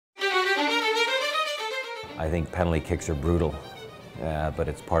I think penalty kicks are brutal, but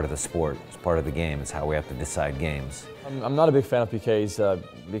it's part of the sport. It's part of the game. It's how we have to decide games. I'm not a big fan of PKs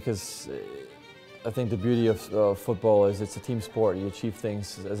because I think the beauty of football is it's a team sport. You achieve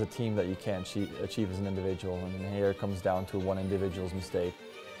things as a team that you can't achieve as an individual, and here it comes down to one individual's mistake.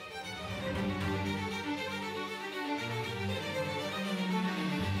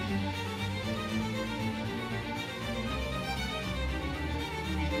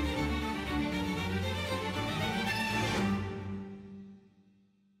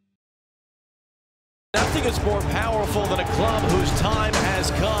 Nothing is more powerful than a club whose time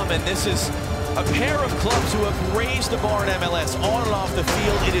has come, and this is a pair of clubs who have raised the bar in MLS on and off the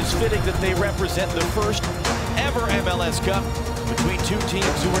field. It is fitting that they represent the first ever MLS Cup between two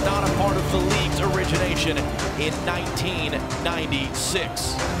teams who were not a part of the league's origination in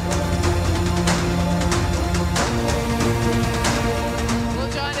 1996. Well,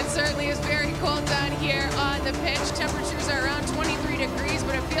 John, it certainly is very cold down here on the pitch. Temperatures are around 23 degrees,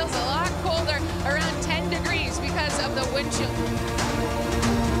 but it feels a lot colder, around 10 degrees because of the wind chill.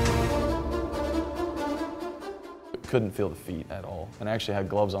 Couldn't feel the feet at all. And I actually had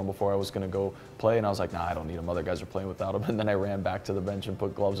gloves on before I was going to go play, and I was like, nah, I don't need them. Other guys are playing without them. And then I ran back to the bench and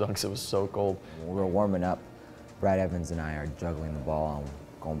put gloves on because it was so cold. When we were warming up, Brad Evans and I are juggling the ball and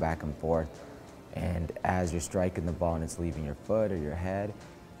going back and forth. And as you're striking the ball and it's leaving your foot or your head,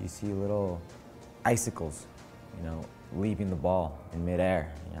 you see little icicles, you know, leaving the ball in midair.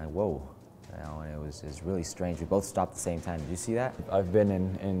 You're like, whoa. You know, and it was really strange. We both stopped at the same time. Did you see that? I've been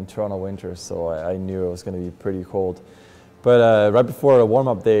in Toronto winters, so I knew it was going to be pretty cold. But right before the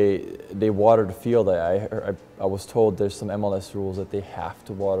warm-up, they watered the field. I was told there's some MLS rules that they have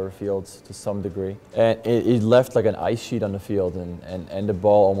to water fields to some degree. And it left like an ice sheet on the field, and the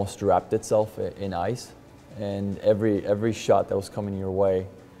ball almost wrapped itself in ice. And every shot that was coming your way,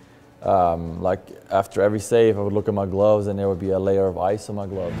 like after every save, I would look at my gloves and there would be a layer of ice on my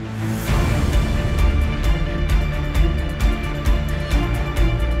gloves.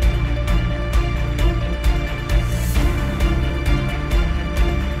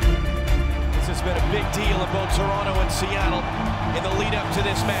 Been a big deal in both Toronto and Seattle in the lead up to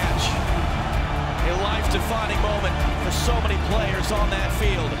this match. A life-defining moment for so many players on that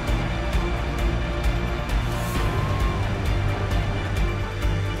field.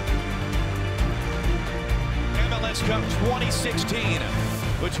 MLS Cup 2016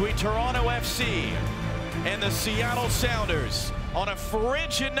 between Toronto FC and the Seattle Sounders on a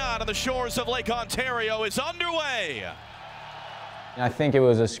frigid night on the shores of Lake Ontario is underway. I think it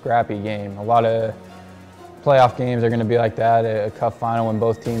was a scrappy game. A lot of playoff games are going to be like that. A cup final when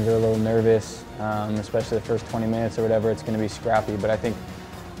both teams are a little nervous, especially the first 20 minutes or whatever, it's going to be scrappy. But I think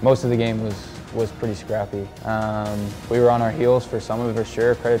most of the game was pretty scrappy. We were on our heels for some of it, for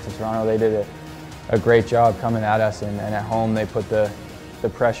sure. Credit to Toronto, they did a great job coming at us, and at home they put the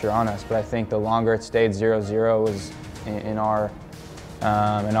pressure on us. But I think the longer it stayed 0-0 was in our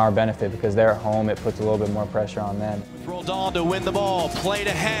benefit, because they're at home, it puts a little bit more pressure on them. Roldan to win the ball, played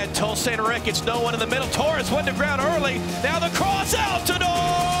ahead, Tosin Ricketts, no one in the middle. Torres went to ground early, now the cross out to Dor!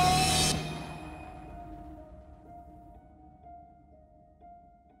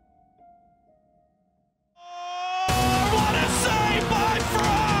 Oh, what a save by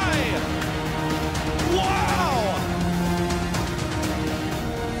Fry! Wow!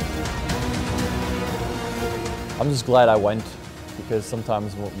 I'm just glad I went, because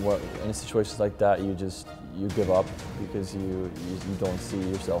sometimes in situations like that, you give up because you don't see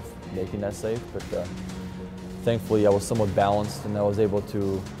yourself making that save. But thankfully, I was somewhat balanced, and I was able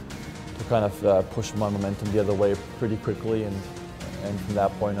to kind of push my momentum the other way pretty quickly, and from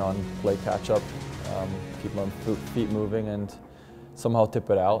that point on, play catch up, keep my feet moving, and somehow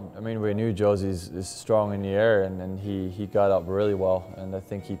tip it out. I mean, we knew Josie is strong in the air, and he got up really well, and I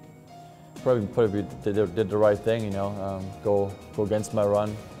think he probably did the right thing, you know, go against my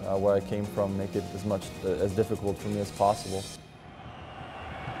run where I came from, make it as difficult for me as possible.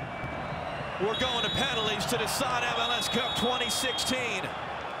 We're going to penalties to decide MLS Cup 2016.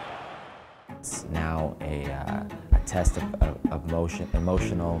 It's now a test of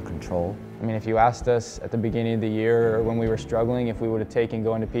emotional control. I mean, if you asked us at the beginning of the year or when we were struggling, if we would have taken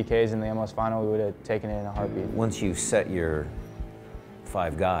going to PKs in the MLS final, we would have taken it in a heartbeat. Once you set your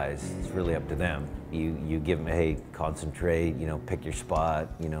 5 guys, it's really up to them. You give them, hey, concentrate, you know, pick your spot,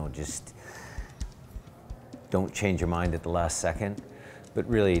 you know, just don't change your mind at the last second. But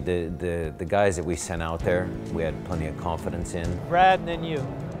really, the guys that we sent out there, we had plenty of confidence in. Brad, and then you.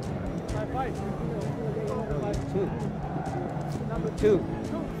 Number 2.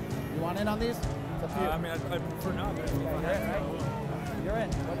 You want in on these? It's up to you. I mean, I prefer not. You're You're in.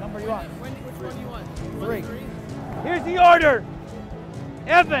 What number you want? Which one do you want? 3. Here's the order.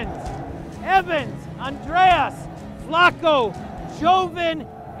 Evans, Andreas, Flacco, Joven,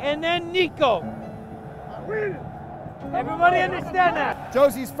 and then Nico. Everybody understand that?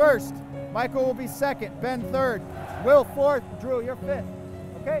 Josie's first. Michael will be second. Ben third. Will fourth. Drew, you're fifth.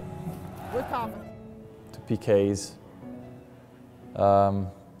 Okay? We're confident. To PKs,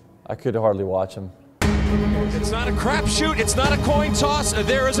 I could hardly watch them. It's not a crapshoot. It's not a coin toss.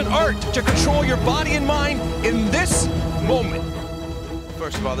 There is an art to control your body and mind in this moment.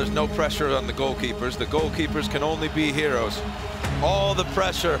 First of all, there's no pressure on the goalkeepers. The goalkeepers can only be heroes. All the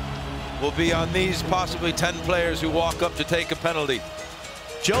pressure will be on these possibly 10 players who walk up to take a penalty.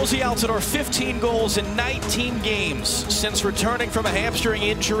 Josie Altidore, 15 goals in 19 games since returning from a hamstring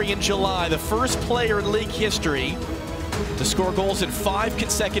injury in July. The first player in league history to score goals in 5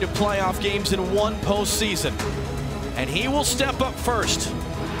 consecutive playoff games in 1 postseason. And he will step up first.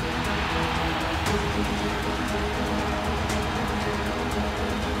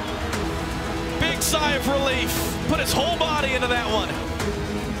 Big sigh of relief. Put his whole body into that one.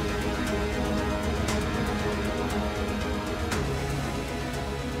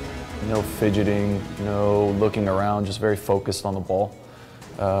 No fidgeting, no looking around, just very focused on the ball.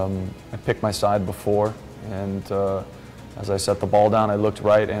 I picked my side before, and as I set the ball down, I looked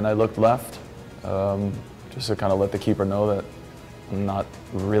right and I looked left, just to kind of let the keeper know that I'm not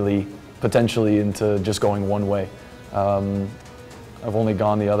really potentially into just going one way. I've only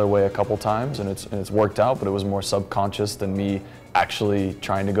gone the other way a couple times, and it's worked out, but it was more subconscious than me actually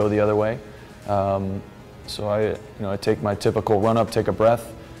trying to go the other way. So I take my typical run up, take a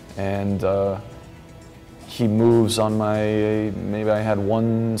breath, and he moves on my, maybe I had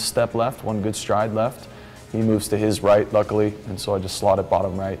 1 step left, 1 good stride left. He moves to his right, luckily, and so I just slotted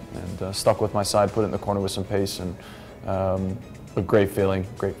bottom right and stuck with my side, put it in the corner with some pace, and a great feeling,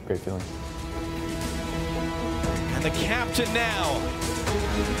 great feeling. And the captain now,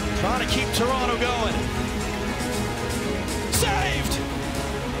 trying to keep Toronto going. Saved!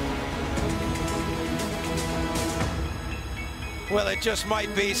 Well, it just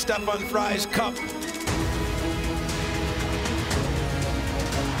might be Stefan Fry's cup. Irwin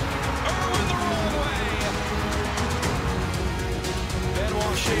the wrong way.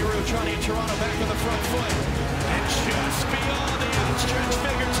 Benoit Giroux trying to get Toronto back on the front foot. And just beyond the outstretched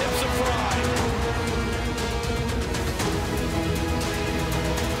fingertips of Fry.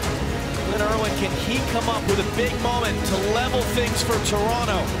 Glenn Irwin, can he come up with a big moment to level things for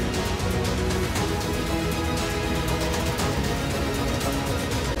Toronto?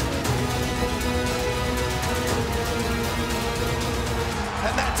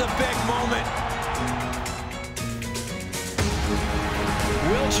 And that's a big moment.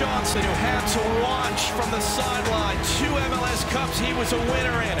 Will Johnson, who had to watch from the sideline 2 MLS Cups he was a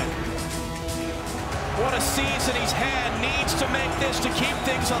winner in. What a season he's had. Needs to make this to keep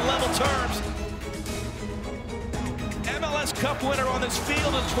things on level terms. MLS Cup winner on this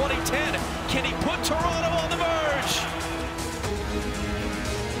field in 2010. Can he put Toronto on the verge?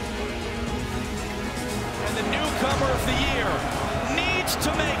 And the newcomer of the year needs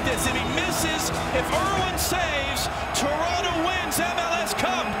to make this. If he misses, if Irwin saves, Toronto wins MLS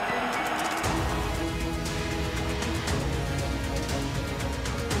Cup.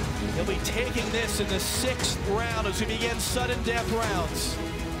 He'll be taking this in the 6th round as we begin sudden death rounds.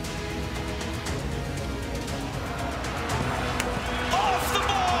 Off the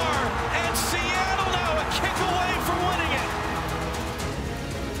bar, and Seattle now a kick away from winning it.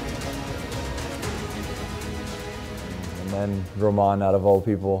 And then Roman, out of all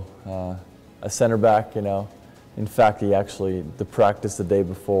people, a center back, you know. In fact, the practice the day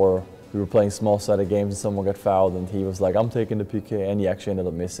before, we were playing small-sided games and someone got fouled, and he was like, I'm taking the PK, and he actually ended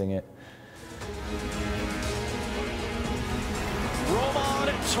up missing it.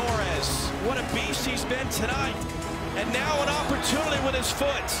 Roman Torres, what a beast he's been tonight. And now an opportunity with his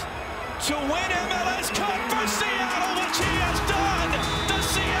foot to win MLS Cup for Seattle, which he has done. The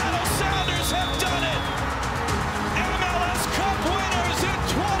Seattle Sounders have done it. MLS Cup winners in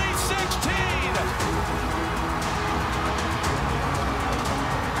 2016.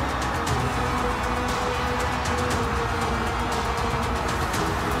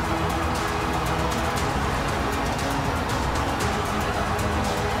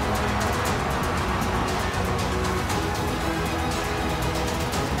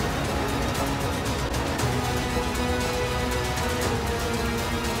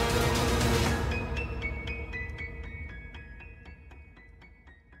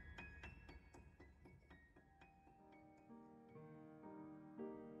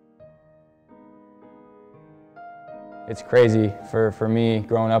 It's crazy for me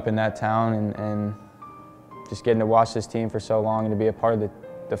growing up in that town and just getting to watch this team for so long and to be a part of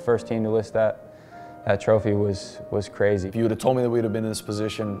the first team to lift that trophy was crazy. If you would have told me that we would have been in this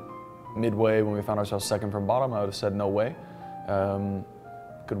position midway when we found ourselves second from bottom, I would have said no way.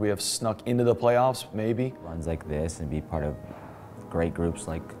 Could we have snuck into the playoffs? Maybe. Runs like this and be part of great groups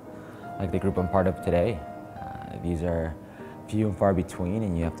like the group I'm part of today. These are few and far between,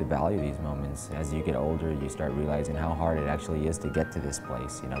 and you have to value these moments. As you get older, you start realizing how hard it actually is to get to this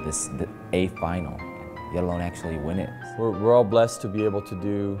place. You know, a final, let alone actually win it. We're all blessed to be able to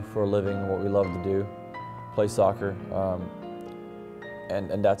do for a living what we love to do, play soccer,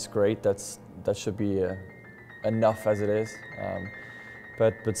 and that's great. That should be enough as it is.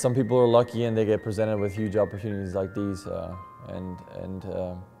 But some people are lucky and they get presented with huge opportunities like these, and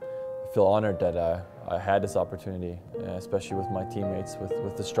I feel honored that I had this opportunity, especially with my teammates,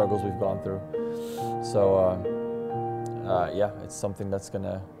 with the struggles we've gone through. So yeah, it's something that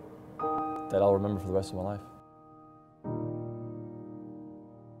I'll remember for the rest of my life.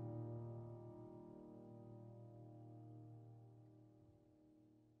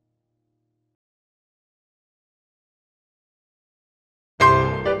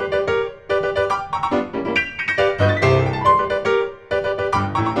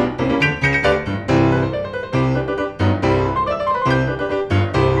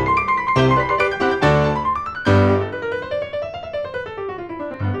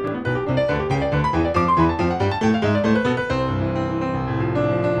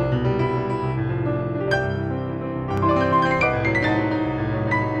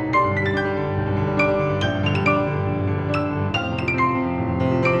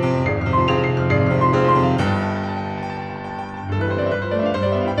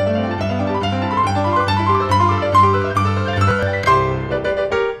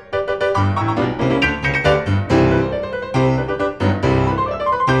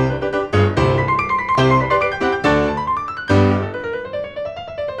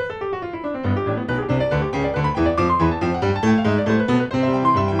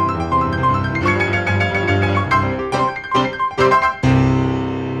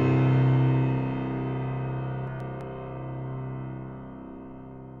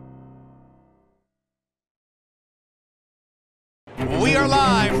 We are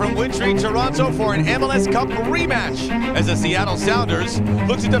live from Wintry, Toronto for an MLS Cup rematch as the Seattle Sounders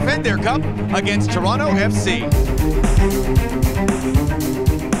look to defend their cup against Toronto FC.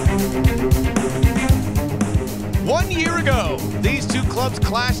 One year ago, these two clubs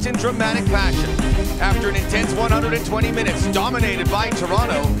clashed in dramatic fashion. After an intense 120 minutes dominated by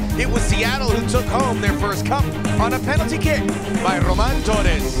Toronto, it was Seattle who took home their first cup on a penalty kick by Roman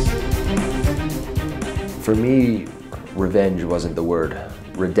Torres. For me, revenge wasn't the word.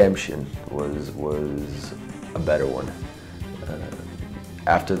 Redemption was a better one.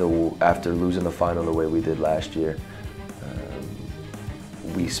 After losing the final the way we did last year,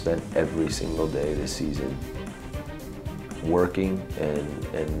 we spent every single day this season working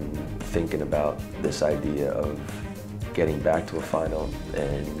and thinking about this idea of getting back to a final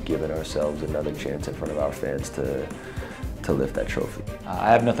and giving ourselves another chance in front of our fans to lift that trophy.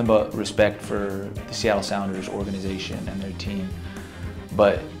 I have nothing but respect for the Seattle Sounders organization and their team,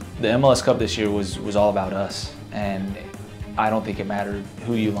 but the MLS Cup this year was all about us, and I don't think it mattered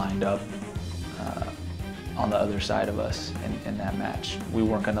who you lined up on the other side of us in that match. We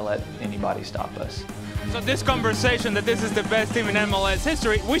weren't going to let anybody stop us. So this conversation that this is the best team in MLS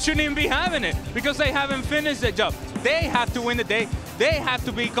history, we shouldn't even be having it because they haven't finished their job. They have to win the day. They have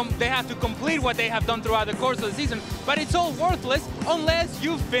to complete what they have done throughout the course of the season, but it's all worthless unless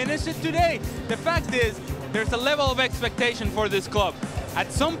you finish it today. The fact is, there's a level of expectation for this club. At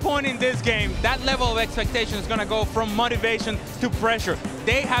some point in this game, that level of expectation is going to go from motivation to pressure.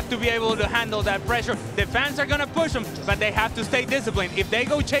 They have to be able to handle that pressure. The fans are going to push them, but they have to stay disciplined. If they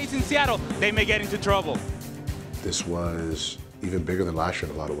go chasing Seattle, they may get into trouble. This was even bigger than last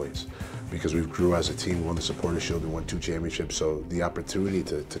year in a lot of ways, because we grew as a team, we won the Supporters Shield, we won 2 championships, so the opportunity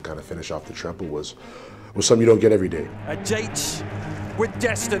to kind of finish off the triple was something you don't get every day. A date with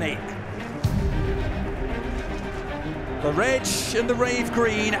destiny. The red and the rave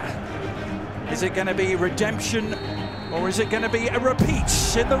green. Is it going to be redemption, or is it going to be a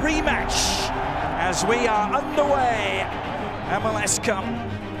repeat in the rematch as we are underway? MLS Cup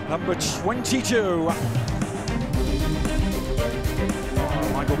number 22.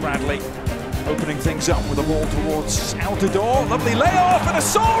 Michael Bradley opening things up with the ball towards Altidore. Lovely layoff and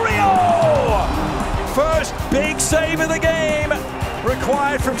Osorio! First big save of the game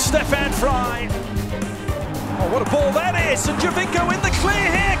required from Stefan Fry. Oh, what a ball that is! And Javinko in the clear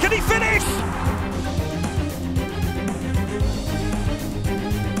here. Can he finish?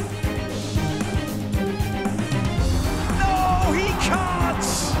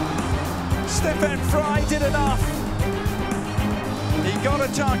 Stephen Fry did enough. He got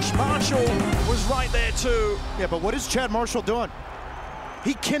a touch. Marshall was right there too. Yeah, but what is Chad Marshall doing?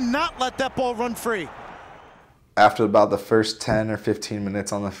 He cannot let that ball run free. After about the first 10 or 15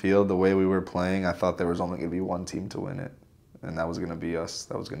 minutes on the field, the way we were playing, I thought there was only going to be one team to win it, and that was going to be us.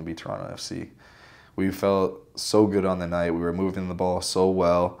 That was going to be Toronto FC. We felt so good on the night. We were moving the ball so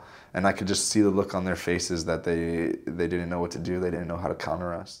well, and I could just see the look on their faces that they didn't know what to do. They didn't know how to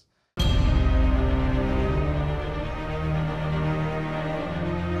counter us.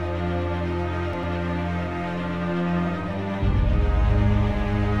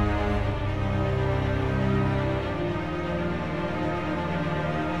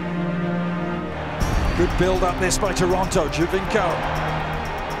 Good build up this by Toronto. Giovinco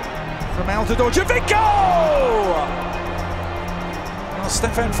from Altidore. Giovinco! Well,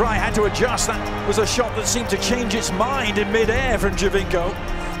 Stephen Fry had to adjust. That was a shot that seemed to change its mind in mid-air from Giovinco.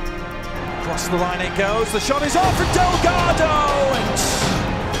 Across the line it goes. The shot is off for Delgado. And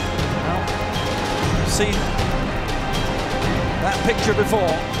well, you've seen that picture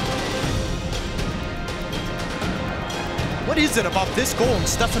before. What is it about this goal and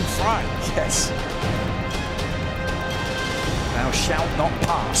Stephen Fry? Yes. Now shout not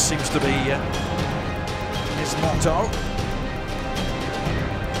pass seems to be his motto.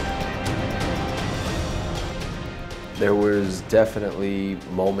 There was definitely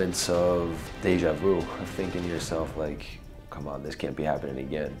moments of deja vu, of thinking to yourself like, come on, this can't be happening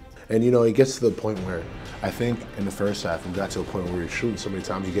again. And you know, it gets to the point where I think in the first half we got to a point where we were shooting so many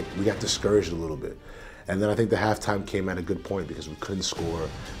times we got discouraged a little bit. And then I think the halftime came at a good point because we couldn't score.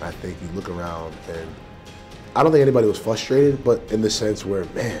 And I think you look around and I don't think anybody was frustrated, but in the sense where,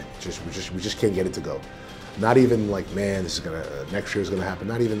 man, we just can't get it to go. Not even like, man, this is gonna next year is gonna happen.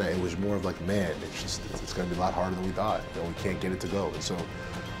 Not even that. It was more of like, man, it's gonna be a lot harder than we thought. You know, we can't get it to go. And so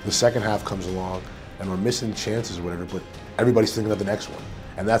the second half comes along, and we're missing chances or whatever. But everybody's thinking of the next one,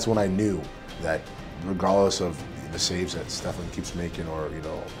 and that's when I knew that regardless of the saves that Stefan keeps making, or you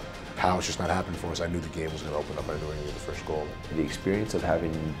know, how it's just not happening for us, I knew the game was going to open up by doing the first goal. The experience of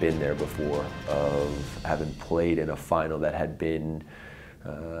having been there before, of having played in a final that had been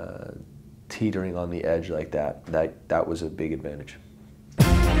teetering on the edge like that was a big advantage.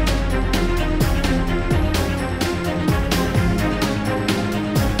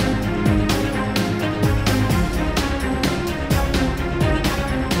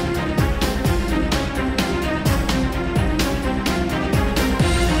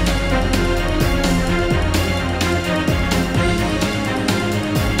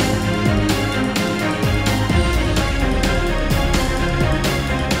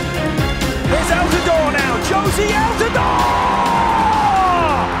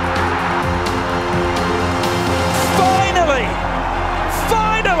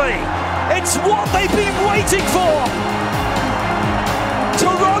 It's what they've been waiting for.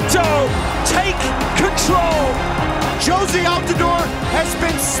 Toronto take control. Josie Altidore has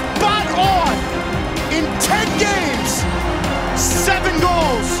been spot on in 10 games. 7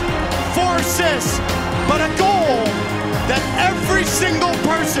 goals, 4 assists, but a goal that every single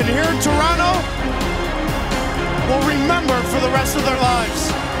person here in Toronto will remember for the rest of their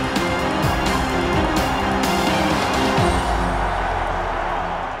lives.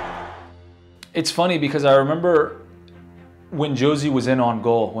 It's funny because I remember when Josie was in on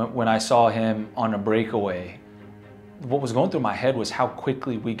goal, when I saw him on a breakaway, what was going through my head was how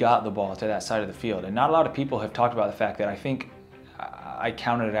quickly we got the ball to that side of the field. And not a lot of people have talked about the fact that I think I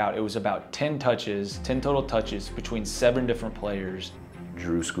counted it out. It was about 10 total touches between 7 different players.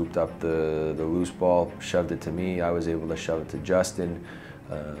 Drew scooped up the loose ball, shoved it to me. I was able to shove it to Justin.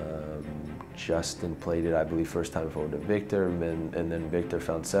 Justin played it, I believe, first time forward to Victor, and then Victor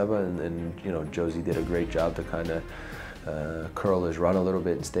found Seba, and you know, Josie did a great job to kind of curl his run a little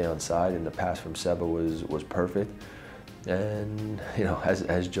bit and stay on side, and the pass from Seba was perfect. And you know,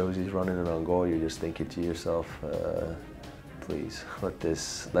 as Josie's running it on goal, you're just thinking to yourself, please let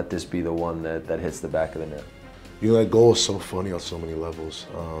this be the one that hits the back of the net. You know, that goal is so funny on so many levels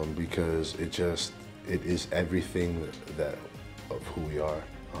because it is everything of who we are.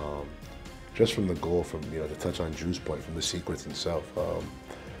 Just from the goal, from to touch on Drew's point, from the sequence itself.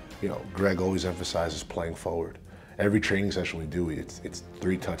 You know, Greg always emphasizes playing forward. Every training session we do, it's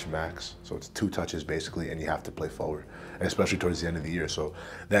 3 touch max, so it's 2 touches basically, and you have to play forward, especially towards the end of the year. So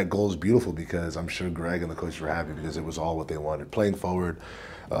that goal is beautiful because I'm sure Greg and the coach were happy because it was all what they wanted: playing forward,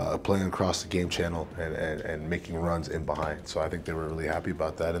 playing across the game channel, and making runs in behind. So I think they were really happy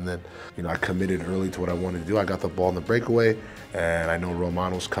about that. And then, you know, I committed early to what I wanted to do. I got the ball in the breakaway, and I know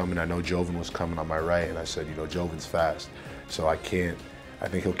Roman was coming. I know Jovan was coming on my right, and I said, you know, Jovan's fast, so I can't I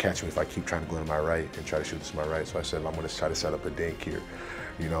think he'll catch me if I keep trying to go to my right and try to shoot this to my right. So I said, I'm going to try to set up a dink here,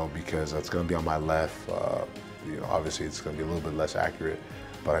 you know, because it's going to be on my left. You know, obviously it's going to be a little bit less accurate,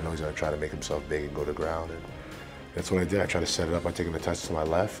 but I know he's going to try to make himself big and go to the ground. And that's what I did. I tried to set it up by taking the touch to my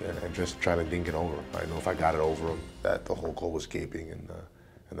left and just trying to dink it over him. I know if I got it over him, that the whole goal was gaping, and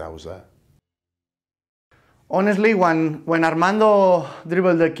that was that. Honestly, when Armando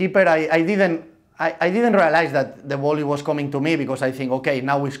dribbled the keeper, I didn't realize that the volley was coming to me, because I think, okay,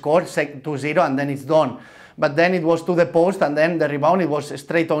 now we scored 2-0 and then it's done. But then it was to the post, and then the rebound, it was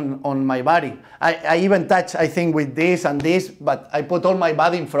straight on my body. I even touched, I think, with this and this, but I put all my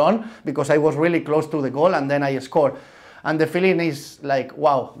body in front because I was really close to the goal, and then I scored. And the feeling is like,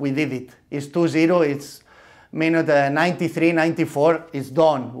 wow, we did it. It's 2-0, it's minute 93, 94, it's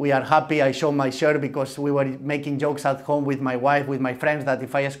done. We are happy. I showed my shirt because we were making jokes at home with my wife, with my friends, that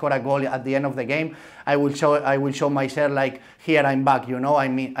if I score a goal at the end of the game, I will show my shirt like, here, I'm back, you know,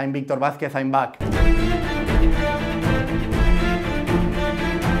 I'm Víctor Vázquez, I'm back.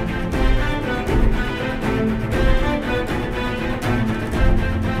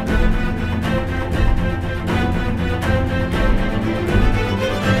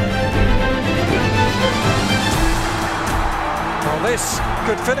 This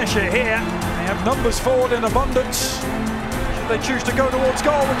could finish it here. They have numbers forward in abundance. Should they choose to go towards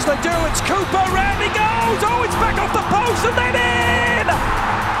goal, which they do, it's Cooper, round he goes! Oh, it's back off the post and then in!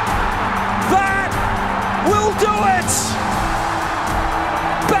 That will do it!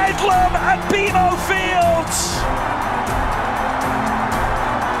 Bedlam at BMO Fields!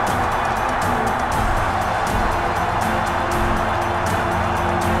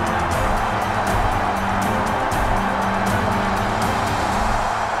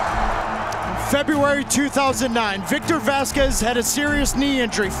 February 2009, Victor Vázquez had a serious knee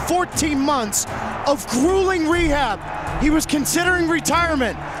injury, 14 months of grueling rehab. He was considering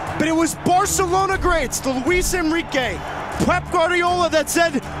retirement, but it was Barcelona greats, the Luis Enrique, Pep Guardiola, that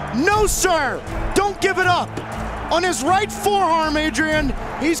said, no sir, don't give it up. On his right forearm, Adrian,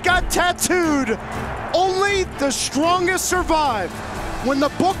 he's got tattooed, only the strongest survive. When the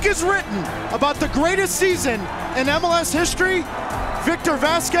book is written about the greatest season in MLS history, Victor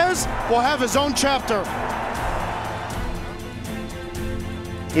Vázquez will have his own chapter.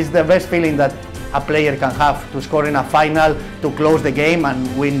 It's the best feeling that a player can have, to score in a final, to close the game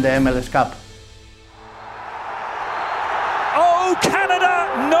and win the MLS Cup. Oh,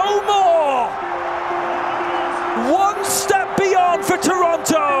 Canada, no more! One step beyond for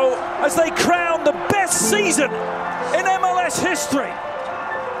Toronto as they crown the best season in MLS history.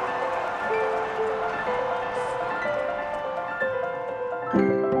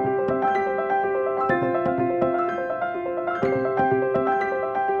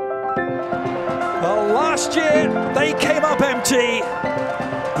 Last year, they came up empty.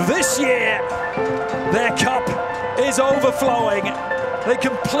 This year, their cup is overflowing. They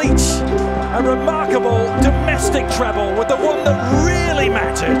complete a remarkable domestic treble with the one that really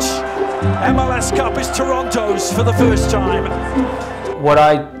mattered. MLS Cup is Toronto's for the first time. What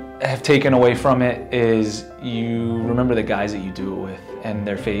I have taken away from it is you remember the guys that you do it with and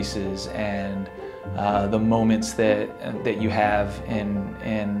their faces and the moments that you have in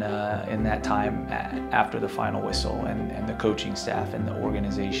that time after the final whistle, and the coaching staff and the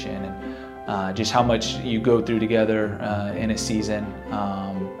organization, and just how much you go through together in a season.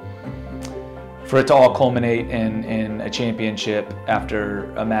 For it to all culminate in a championship after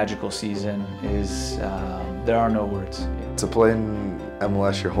a magical season is, there are no words. To play in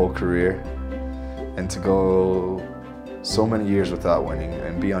MLS your whole career and to go so many years without winning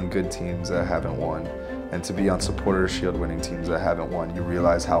and be on good teams that haven't won, and to be on Supporters Shield winning teams that haven't won, you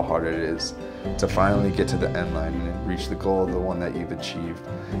realize how hard it is to finally get to the end line and reach the goal, the one that you've achieved,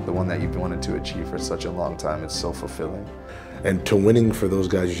 the one that you've wanted to achieve for such a long time. It's so fulfilling. And to winning for those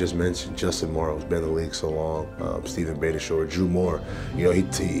guys you just mentioned, Justin Morrow's been in the league so long, Stephen Beitashour, Drew Moore, you know,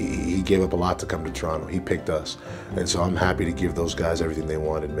 he gave up a lot to come to Toronto. He picked us. And so I'm happy to give those guys everything they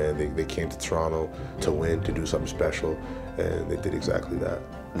wanted, man. They came to Toronto to win, to do something special, and they did exactly that.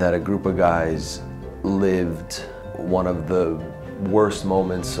 That a group of guys lived one of the worst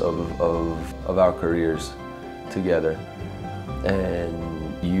moments of our careers together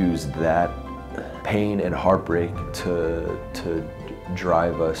and used that pain and heartbreak to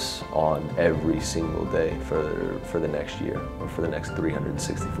drive us on every single day for the next year or for the next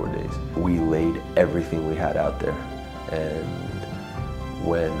 364 days. We laid everything we had out there, and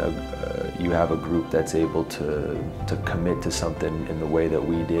when you have a group that's able to commit to something in the way that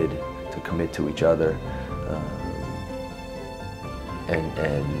we did, to commit to each other,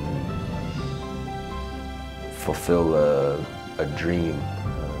 and fulfill a dream,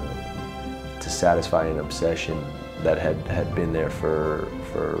 to satisfy an obsession that had been there for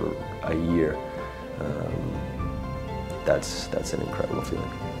a year. That's an incredible feeling.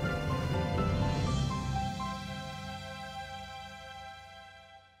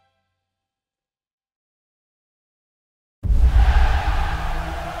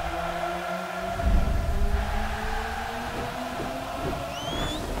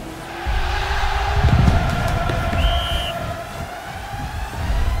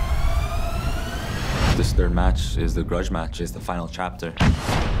 This third match is the Grudge match, is the final chapter.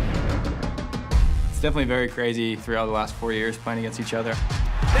 It's definitely very crazy throughout the last 4 years playing against each other.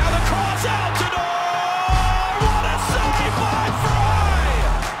 Now the cross out to door! What a save by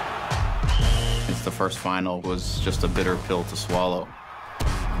Fry! It's the first final was just a bitter pill to swallow.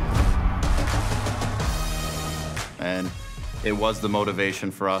 And it was the motivation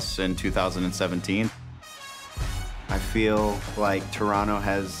for us in 2017. I feel like Toronto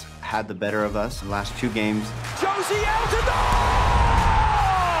has had the better of us in the last 2 games. Josie Altidore!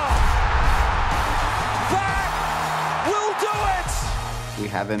 That will do it! We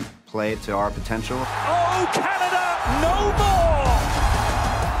haven't played to our potential. Oh, Canada, no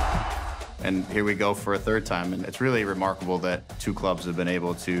more! And here we go for a third time. And it's really remarkable that 2 clubs have been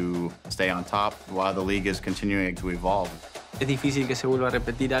able to stay on top while the league is continuing to evolve. Es difícil que se vuelva a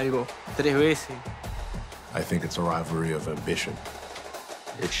repetir algo 3 veces. I think it's a rivalry of ambition.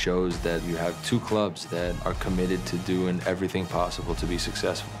 It shows that you have 2 clubs that are committed to doing everything possible to be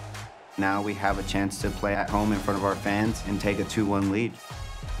successful. Now we have a chance to play at home in front of our fans and take a 2-1 lead.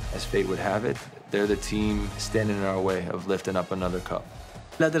 As fate would have it, they're the team standing in our way of lifting up another cup.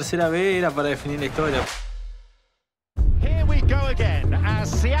 La tercera vez era para definir la historia. Here we go again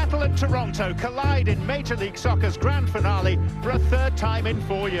as Seattle and Toronto collide in Major League Soccer's grand finale for a 3rd time in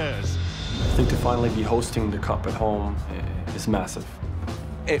 4 years. I think to finally be hosting the Cup at home is massive.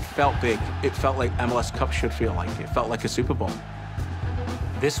 It felt big. It felt like MLS Cup should feel like. It felt like a Super Bowl.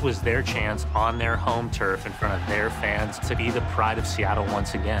 This was their chance on their home turf in front of their fans to be the pride of Seattle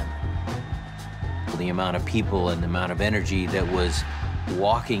once again. The amount of people and the amount of energy that was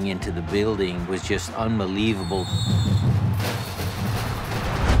walking into the building was just unbelievable.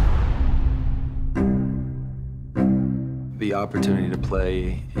 The opportunity to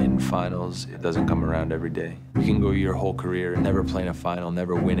play in finals, it doesn't come around every day. You can go your whole career never playing a final,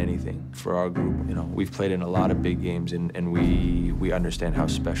 never win anything. For our group, you know, we've played in a lot of big games and we understand how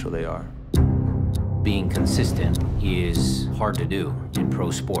special they are. Being consistent is hard to do in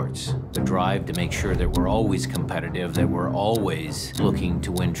pro sports. The drive to make sure that we're always competitive, that we're always looking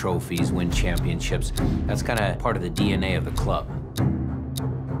to win trophies, win championships, that's kind of part of the DNA of the club.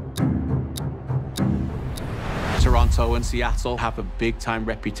 Toronto and Seattle have a big-time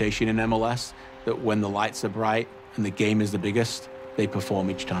reputation in MLS that when the lights are bright and the game is the biggest, they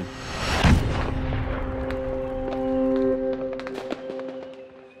perform each time.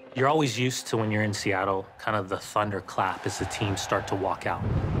 You're always used to, when you're in Seattle, kind of the thunderclap as the teams start to walk out.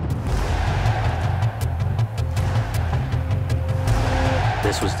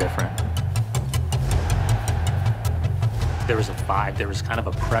 This was different. There was a vibe, there was kind of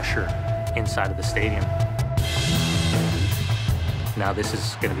a pressure inside of the stadium. Now this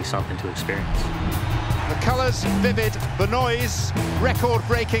is going to be something to experience. The colours vivid, the noise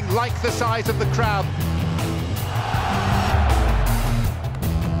record-breaking, like the size of the crowd.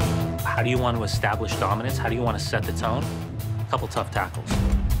 How do you want to establish dominance? How do you want to set the tone? A couple tough tackles.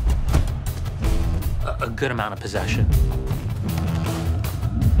 A good amount of possession.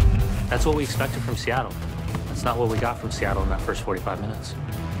 That's what we expected from Seattle. That's not what we got from Seattle in that first 45 minutes.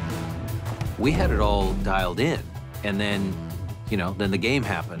 We had it all dialed in, and then, you know, then the game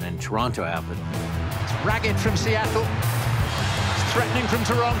happened and Toronto happened. It's ragged from Seattle. It's threatening from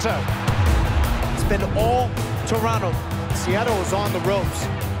Toronto. It's been all Toronto. Seattle is on the ropes.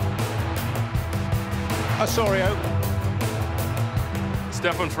 Osorio.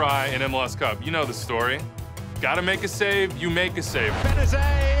 Stefan Fry in MLS Cup. You know the story. Got to make a save, you make a save.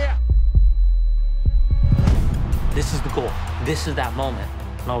 Benazet. This is the goal. This is that moment.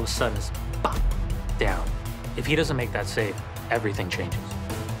 And all of a sudden it's bop, down. If he doesn't make that save, everything changes.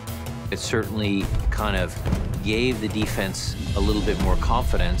 It certainly kind of gave the defense a little bit more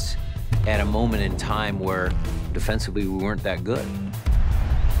confidence at a moment in time where defensively we weren't that good.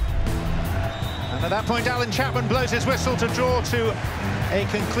 And at that point, Alan Chapman blows his whistle to draw to a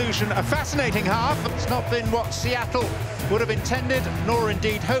conclusion. A fascinating half. It's not been what Seattle would have intended, nor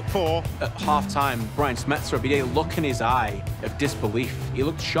indeed hoped for. At half-time, Brian Smetzer, a look in his eye of disbelief. He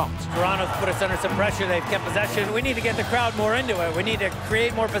looked shocked. Toronto's put us under some pressure. They've kept possession. We need to get the crowd more into it. We need to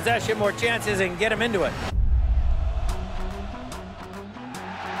create more possession, more chances, and get them into it.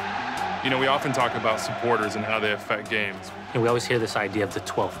 You know, we often talk about supporters and how they affect games. And we always hear this idea of the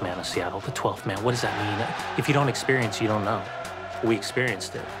 12th man of Seattle, the 12th man. What does that mean? If you don't experience, you don't know. We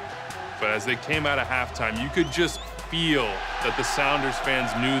experienced it. But as they came out of halftime, you could just feel that the Sounders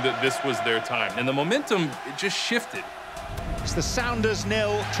fans knew that this was their time. And the momentum, it just shifted. It's the Sounders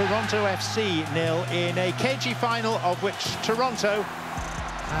 0, Toronto FC 0 in a cagey final of which Toronto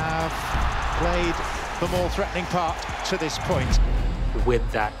have played the more threatening part to this point. With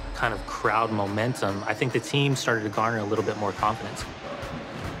that kind of crowd momentum, I think the team started to garner a little bit more confidence.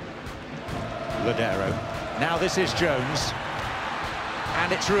 Ladero. Now this is Jones.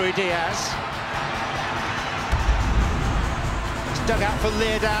 And it's Rui Diaz. It's dug out for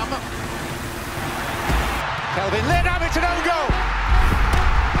Leerdam. Kelvin Leerdam, it's an own goal!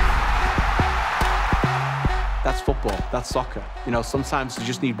 That's football, that's soccer. You know, sometimes you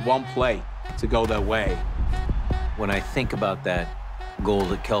just need one play to go their way. When I think about that goal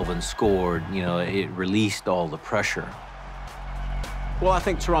that Kelvin scored, you know, it released all the pressure. Well, I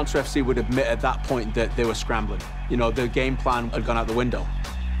think Toronto FC would admit at that point that they were scrambling. You know, their game plan had gone out the window.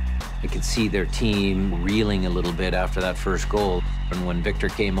 I could see their team reeling a little bit after that first goal. And when Victor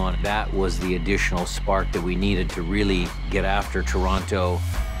came on, that was the additional spark that we needed to really get after Toronto.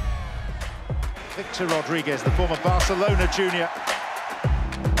 Victor Rodriguez, the former Barcelona junior.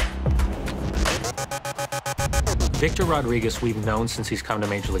 Victor Rodriguez, we've known since he's come to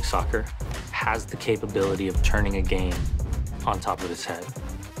Major League Soccer, has the capability of turning a game on top of his head.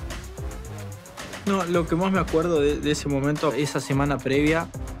 No, lo que más me acuerdo de ese momento, esa semana previa,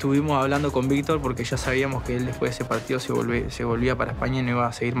 estuvimos hablando con Víctor porque ya sabíamos que él después de ese partido se volvía para España y no iba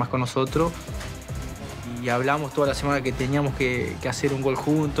a seguir más con nosotros. Y hablamos toda la semana que teníamos que hacer un gol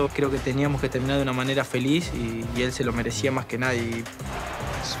juntos. Creo que teníamos que terminar de una manera feliz y él se lo merecía más que nadie.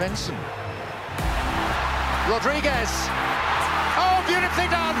 Svensson. Rodriguez. Oh, beautifully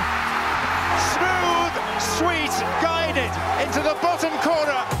done. Smooth, sweet, guided into the bottom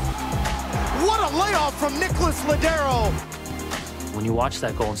corner. What a layoff from Nicholas Ladero. When you watch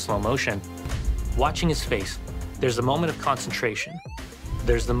that goal in slow motion, watching his face, there's a moment of concentration.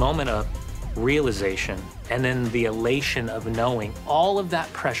 There's the moment of realization, and then the elation of knowing all of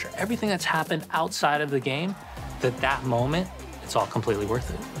that pressure, everything that's happened outside of the game, that moment, it's all completely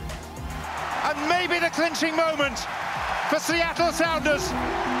worth it. And maybe the clinching moment for Seattle Sounders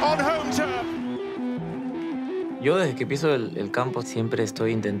on home turf. Yo desde que piso el campo siempre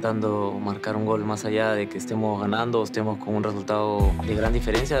estoy intentando marcar un gol más allá de que estemos ganando o estemos con un resultado de gran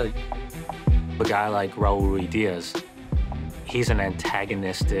diferencia. A guy like Raul Diaz, he's an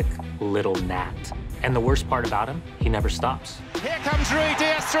antagonistic little gnat. And the worst part about him, he never stops. Here comes Rui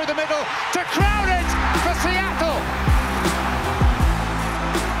Diaz through the middle to crown it for Seattle.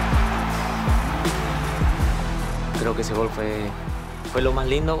 Creo que ese gol fue lo más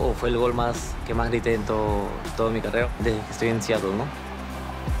lindo o fue el gol que más grité en toda mi carrera desde que estoy en Seattle, ¿no?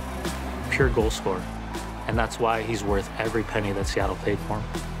 Pure goal scorer. And that's why he's worth every penny that Seattle paid for him.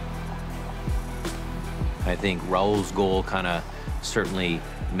 I think Raul's goal kind of certainly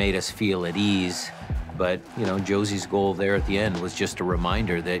made us feel at ease, but you know, Josie's goal there at the end was just a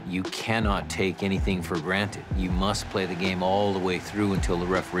reminder that you cannot take anything for granted. You must play the game all the way through until the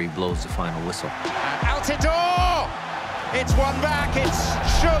referee blows the final whistle. Altidore! It's one back, it's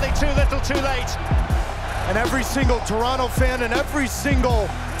surely too little too late. And every single Toronto fan and every single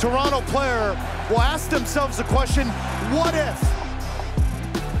Toronto player will ask themselves the question, what if?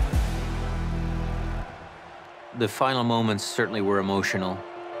 The final moments certainly were emotional.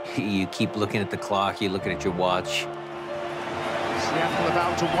 You keep looking at the clock, you're looking at your watch. Seattle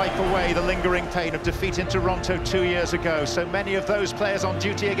about to wipe away the lingering pain of defeat in Toronto 2 years ago. So many of those players on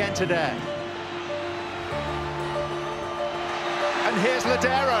duty again today. And here's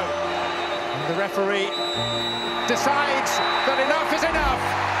Ladero. And the referee decides that enough is enough.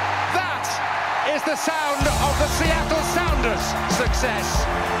 That is the sound of the Seattle Sounders' success.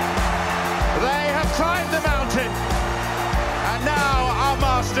 They have climbed the mountain and now are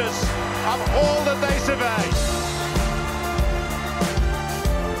masters of all that they survey.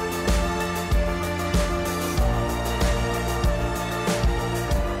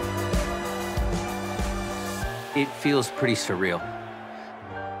 It feels pretty surreal.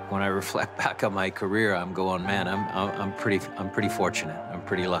 When I reflect back on my career, I'm going, man, I'm pretty fortunate. I'm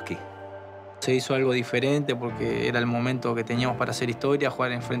pretty lucky. Se hizo algo diferente porque era el momento que teníamos para hacer historia,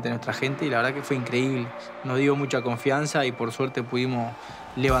 jugar enfrente de nuestra gente y la verdad que fue increíble. Nos dio mucha confianza y por suerte pudimos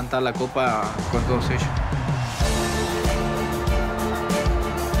levantar la copa con todos ellos.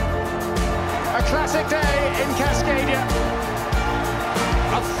 A classic day in Cascadia.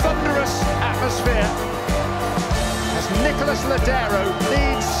 A thunderous atmosphere as Nicholas Ladero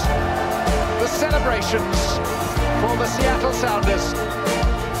leads the celebrations for the Seattle Sounders.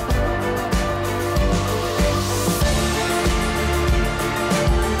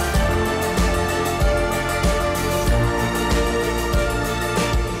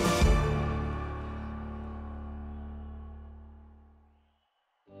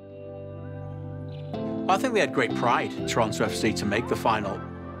 I think they had great pride, Toronto FC, to make the final.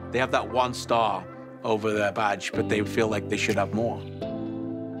 They have that one star over their badge, but they feel like they should have more.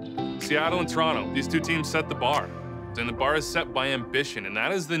 Seattle and Toronto, these two teams set the bar. And the bar is set by ambition, and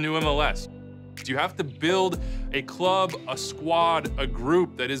that is the new MLS. You have to build a club, a squad, a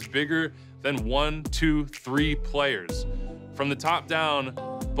group that is bigger than 1, 2, 3 players. From the top down,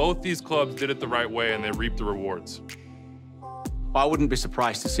 both these clubs did it the right way, and they reaped the rewards. I wouldn't be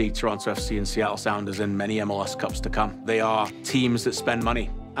surprised to see Toronto FC and Seattle Sounders in many MLS Cups to come. They are teams that spend money,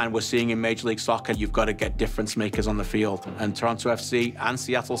 and we're seeing in Major League Soccer, you've got to get difference makers on the field, and Toronto FC and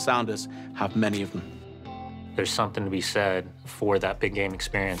Seattle Sounders have many of them. There's something to be said for that big game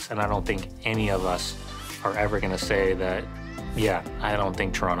experience, and I don't think any of us are ever going to say that, yeah, I don't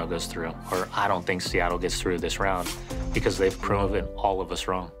think Toronto goes through, or I don't think Seattle gets through this round, because they've proven all of us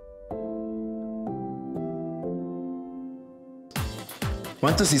wrong.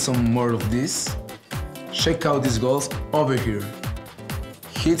 Want to see some more of this? Check out these goals over here.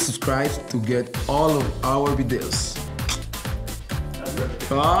 Hit subscribe to get all of our videos.